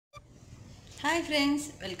Hi friends,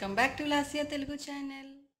 welcome back to Lasya Telugu channel.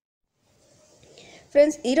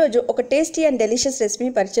 Friends, ఈరోజు ఒక tasty and delicious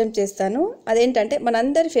రెసిపీని పరిచయం చేస్తాను. అదేంటంటే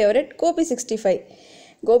మనందరి ఫేవరెట్ గోబీ 65.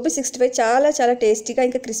 గోబీ 65 చాలా టేస్టీగా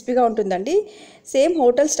ఇంకా క్రిస్పీగా ఉంటుందండి. సేమ్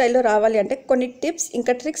హోటల్ స్టైల్లో రావాలి అంటే కొన్ని టిప్స్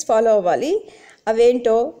ఇంకా ట్రిక్స్ ఫాలో అవ్వాలి.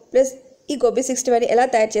 అవేంటో ప్లస్ ఈ గోబీ 65 ఎలా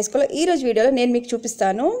తయారు చేసుకోవాలో ఈరోజు వీడియోలో నేను మీకు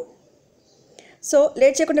చూపిస్తాను. సో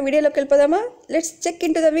లేట్ చేయకుండా వీడియోలోకి వెళ్ళిపోదామా? Let's check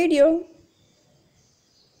in to the video.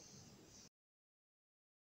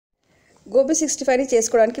 Gobi 65ని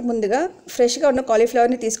చేసుకోవడానికి ముందుగా ఫ్రెష్గా ఉన్న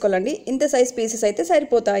కాలీఫ్లవర్ని తీసుకోవాలండి. ఇంత సైజ్ పీసెస్ అయితే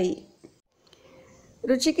సరిపోతాయి.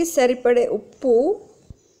 రుచికి సరిపడే ఉప్పు,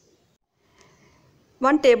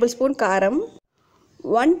 1 టేబుల్ స్పూన్ కారం,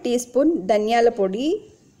 1 టీ స్పూన్ ధనియాల పొడి,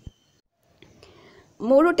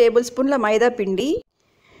 3 టేబుల్ స్పూన్ల మైదా పిండి,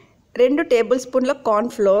 2 టేబుల్ స్పూన్ల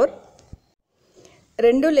కార్న్ఫ్లోర్,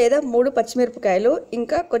 2 లేదా 3 పచ్చిమిరపకాయలు,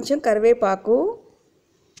 ఇంకా కొంచెం కరివేపాకు,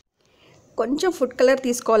 కొంచెం ఫుడ్ కలర్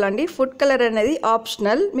తీసుకోవాలండి. ఫుడ్ కలర్ అనేది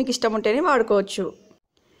ఆప్షనల్, మీకు ఇష్టం ఉంటేనే వాడుకోవచ్చు.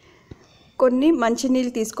 కొన్ని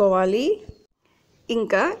మంచినీళ్ళు తీసుకోవాలి.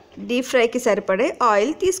 ఇంకా డీప్ ఫ్రైకి సరిపడే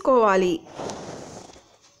ఆయిల్ తీసుకోవాలి.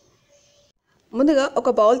 ముందుగా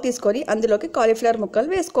ఒక బౌల్ తీసుకొని అందులోకి కాలీఫ్లవర్ ముక్కలు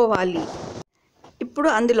వేసుకోవాలి. ఇప్పుడు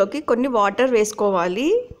అందులోకి కొన్ని వాటర్ వేసుకోవాలి.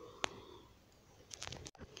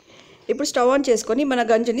 ఇప్పుడు స్టవ్ ఆన్ చేసుకొని మన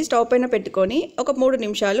గంజుని స్టవ్ పైన పెట్టుకొని ఒక 3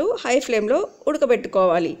 నిమిషాలు హై ఫ్లేమ్లో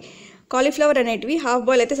ఉడకబెట్టుకోవాలి. కాలీఫ్లవర్ అనేటివి హాఫ్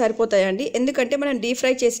బాయిల్ అయితే సరిపోతాయండి, ఎందుకంటే మనం డీప్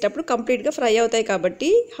ఫ్రై చేసేటప్పుడు కంప్లీట్గా ఫ్రై అవుతాయి కాబట్టి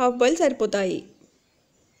హాఫ్ బాయిల్ సరిపోతాయి.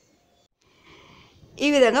 ఈ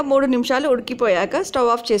విధంగా 3 నిమిషాలు ఉడికిపోయాక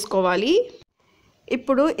స్టవ్ ఆఫ్ చేసుకోవాలి.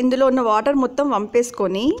 ఇప్పుడు ఇందులో ఉన్న వాటర్ మొత్తం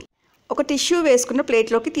వంపేసుకొని ఒక టిష్యూ వేసుకున్న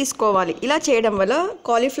ప్లేట్లోకి తీసుకోవాలి. ఇలా చేయడం వల్ల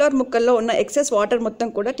కాలీఫ్లవర్ ముక్కల్లో ఉన్న ఎక్సెస్ వాటర్ మొత్తం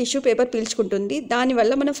కూడా టిష్యూ పేపర్ పీల్చుకుంటుంది.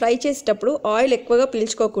 దానివల్ల మనం ఫ్రై చేసేటప్పుడు ఆయిల్ ఎక్కువగా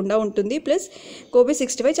పీల్చుకోకుండా ఉంటుంది. ప్లస్ గోబీ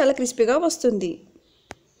 65 చాలా క్రిస్పీగా వస్తుంది.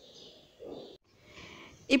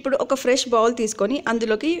 ఇప్పుడు ఒక ఫ్రెష్ బౌల్ తీసుకొని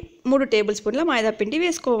అందులోకి 3 టేబుల్ స్పూన్ల మైదా పిండి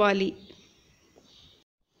వేసుకోవాలి.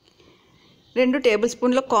 2 టేబుల్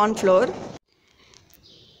స్పూన్ల కార్న్ఫ్లోర్,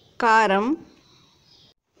 కారం,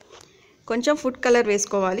 కొంచెం ఫుడ్ కలర్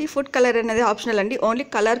వేసుకోవాలి. ఫుడ్ కలర్ అనేది ఆప్షనల్ అండి, ఓన్లీ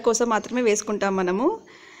కలర్ కోసం మాత్రమే వేసుకుంటాం మనము.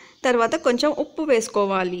 తర్వాత కొంచెం ఉప్పు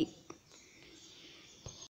వేసుకోవాలి.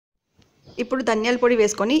 ఇప్పుడు ధనియాల పొడి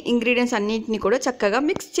వేసుకొని ఇంగ్రీడియంట్స్ అన్నింటినీ కూడా చక్కగా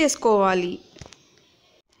మిక్స్ చేసుకోవాలి.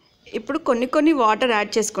 ఇప్పుడు కొన్ని వాటర్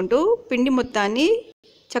యాడ్ చేసుకుంటూ పిండి మొత్తాన్ని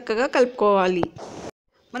చక్కగా కలుపుకోవాలి.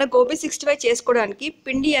 మన గోబీ 65 చేసుకోవడానికి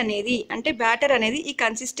పిండి అనేది అంటే బ్యాటర్ అనేది ఈ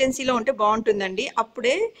కన్సిస్టెన్సీలో ఉంటే బాగుంటుందండి.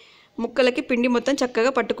 అప్పుడే ముక్కలకి పిండి మొత్తం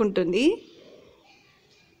చక్కగా పట్టుకుంటుంది.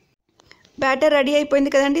 బ్యాటర్ రెడీ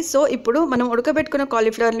అయిపోయింది కదండి. సో ఇప్పుడు మనం ఉడకబెట్టుకున్న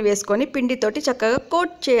కాలీఫ్లవర్ని వేసుకొని పిండితోటి చక్కగా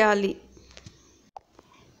కోట్ చేయాలి.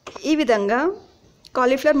 ఈ విధంగా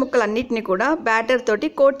కాలీఫ్లవర్ ముక్కలన్నిటిని కూడా బ్యాటర్ తోటి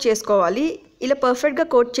కోట్ చేసుకోవాలి. ఇలా పర్ఫెక్ట్గా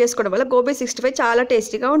కోట్ చేసుకోవడం వల్ల గోబీ 65 చాలా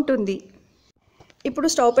టేస్టీగా ఉంటుంది. ఇప్పుడు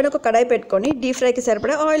స్టవ్ పైన ఒక కడాయి పెట్టుకొని డీప్ ఫ్రైకి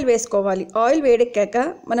సరిపడా ఆయిల్ వేసుకోవాలి. ఆయిల్ వేడెక్కాక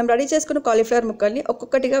మనం రెడీ చేసుకున్న కాలీఫ్లవర్ ముక్కల్ని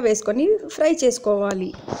ఒక్కొక్కటిగా వేసుకొని ఫ్రై చేసుకోవాలి.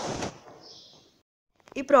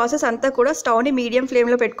 ఈ ప్రాసెస్ అంతా కూడా స్టవ్ని మీడియం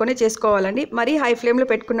ఫ్లేమ్లో పెట్టుకొని చేసుకోవాలండి. మరీ హై ఫ్లేమ్లో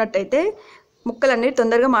పెట్టుకున్నట్టయితే ముక్కలు అనేవి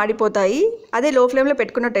తొందరగా మాడిపోతాయి. అదే లో ఫ్లేమ్లో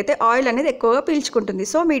పెట్టుకున్నట్టయితే ఆయిల్ అనేది ఎక్కువగా పీల్చుకుంటుంది.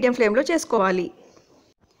 సో మీడియం ఫ్లేమ్లో చేసుకోవాలి.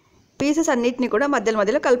 పీసెస్ అన్నిటిని కూడా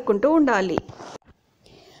మధ్యలో కలుపుకుంటూ ఉండాలి.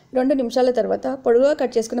 2 నిమిషాల తర్వాత పొడుగుగా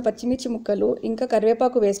కట్ చేసుకున్న పచ్చిమిర్చి ముక్కలు ఇంకా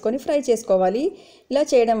కరివేపాకు వేసుకొని ఫ్రై చేసుకోవాలి. ఇలా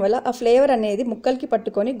చేయడం వల్ల ఆ ఫ్లేవర్ అనేది ముక్కలకి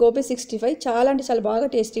పట్టుకొని గోబీ 65 చాలా అంటే చాలా బాగా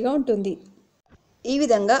టేస్టీగా ఉంటుంది. ఈ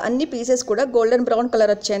విధంగా అన్ని పీసెస్ కూడా గోల్డెన్ బ్రౌన్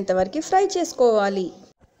కలర్ వచ్చేంత వరకు ఫ్రై చేసుకోవాలి.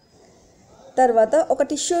 తర్వాత ఒక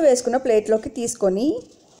టిష్యూ వేసుకున్న ప్లేట్లోకి తీసుకొని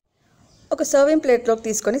ఒక సర్వింగ్ ప్లేట్లోకి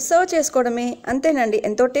తీసుకొని సర్వ్ చేసుకోవడమే. అంతేనండి,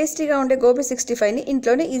 ఎంతో టేస్టీగా ఉండే గోబీ 65ని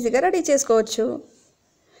ఇంట్లోనే ఈజీగా రెడీ చేసుకోవచ్చు.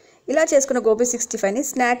 ఇలా చేసుకున్న గోబీ 65ని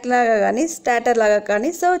స్నాక్ లాగా కానీ స్టార్టర్ లాగా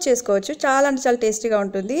కానీ సర్వ్ చేసుకోవచ్చు. చాలా అంటే చాలా టేస్టీగా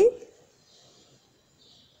ఉంటుంది.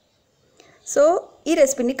 సో ఈ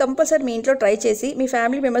రెసిపీని కంపల్సరీ మీ ఇంట్లో ట్రై చేసి మీ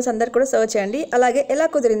ఫ్యామిలీ మెంబర్స్ అందరు కూడా సర్వ్ చేయండి. అలాగే ఎలా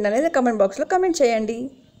కుదిరింది అనేది కమెంట్ బాక్స్లో కమెంట్ చేయండి.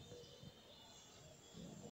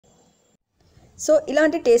 సో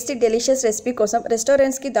ఇలాంటి టేస్టీ డెలిషియస్ రెసిపీ కోసం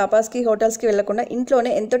రెస్టారెంట్స్కి, దాబాస్కి, హోటల్స్కి వెళ్లకుండా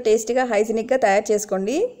ఇంట్లోనే ఎంతో టేస్టీగా హైజీనిక్గా తయారు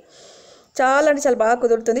చేసుకోండి. చాలా అంటే చాలా బాగా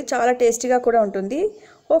కుదురుతుంది. చాలా టేస్టీగా కూడా ఉంటుంది.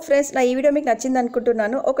 ఓ ఫ్రెండ్స్, నా ఈ వీడియో మీకు నచ్చింది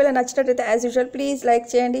అనుకుంటున్నాను. ఒకవేళ నచ్చినట్లయితే యాజ్ యూజువల్ ప్లీజ్ లైక్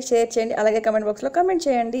చేయండి, షేర్ చేయండి, అలాగే కమెంట్ బాక్స్లో కమెంట్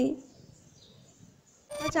చేయండి.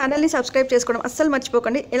 మా ఛానల్ని సబ్స్క్రైబ్ చేసుకోవడం అస్సలు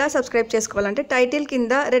మర్చిపోకండి. ఎలా సబ్స్క్రైబ్ చేసుకోవాలంటే టైటిల్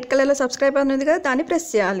కింద రెడ్ కలర్లో సబ్స్క్రైబ్ అని ఉంది కదా, దాన్ని ప్రెస్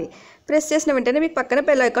చేయాలి. ప్రెస్ చేసిన వెంటనే మీకు పక్కన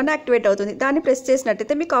బెల్ ఐకాన్ యాక్టివేట్ అవుతుంది. దాన్ని ప్రెస్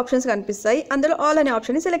చేసినట్టయితే మీకు ఆప్షన్స్ కనిపిస్తాయి. అందులో ఆల్ అనే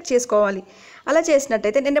ఆప్షన్ని సెలెక్ట్ చేసుకోవాలి. అలా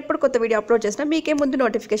చేసినట్టయితే నేను ఎప్పుడు కొత్త వీడియో అప్లోడ్ చేసినా మీకే ముందు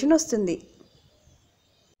నోటిఫికేషన్ వస్తుంది.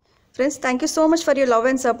 Friends, thank you so much for your love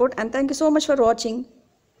and support, and thank you so much for watching.